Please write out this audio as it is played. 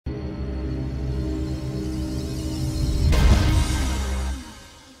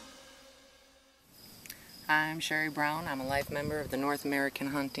I'm Sherry Brown. I'm a life member of the North American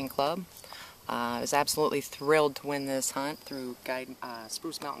Hunting Club. I was absolutely thrilled to win this hunt through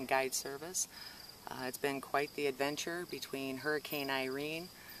Spruce Mountain Guide Service. It's been quite the adventure between Hurricane Irene,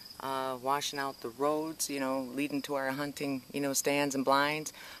 washing out the roads, leading to our hunting, stands and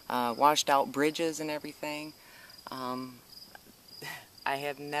blinds, washed out bridges and everything. I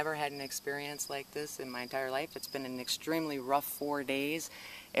have never had an experience like this in my entire life. It's been an extremely rough 4 days.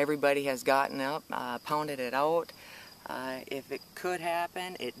 Everybody has gotten up, pounded it out. If it could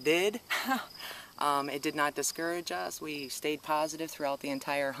happen, it did. It did not discourage us. We stayed positive throughout the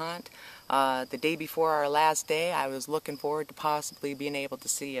entire hunt. The day before our last day, I was looking forward to possibly being able to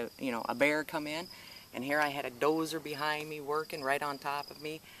see a bear come in, and here I had a dozer behind me working right on top of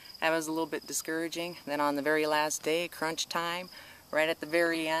me. That was a little bit discouraging. Then on the very last day, crunch time, right at the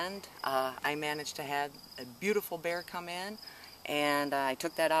very end, I managed to have a beautiful bear come in, and I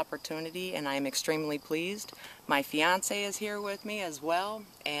took that opportunity, and I'm extremely pleased. My fiance is here with me as well,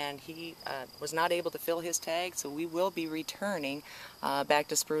 and he was not able to fill his tag, so we will be returning back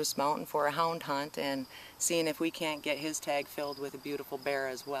to Spruce Mountain for a hound hunt and seeing if we can't get his tag filled with a beautiful bear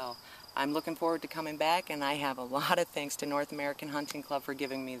as well. I'm looking forward to coming back, and I have a lot of thanks to North American Hunting Club for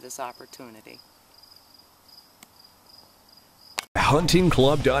giving me this opportunity.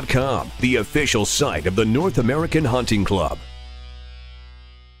 HuntingClub.com, the official site of the North American Hunting Club.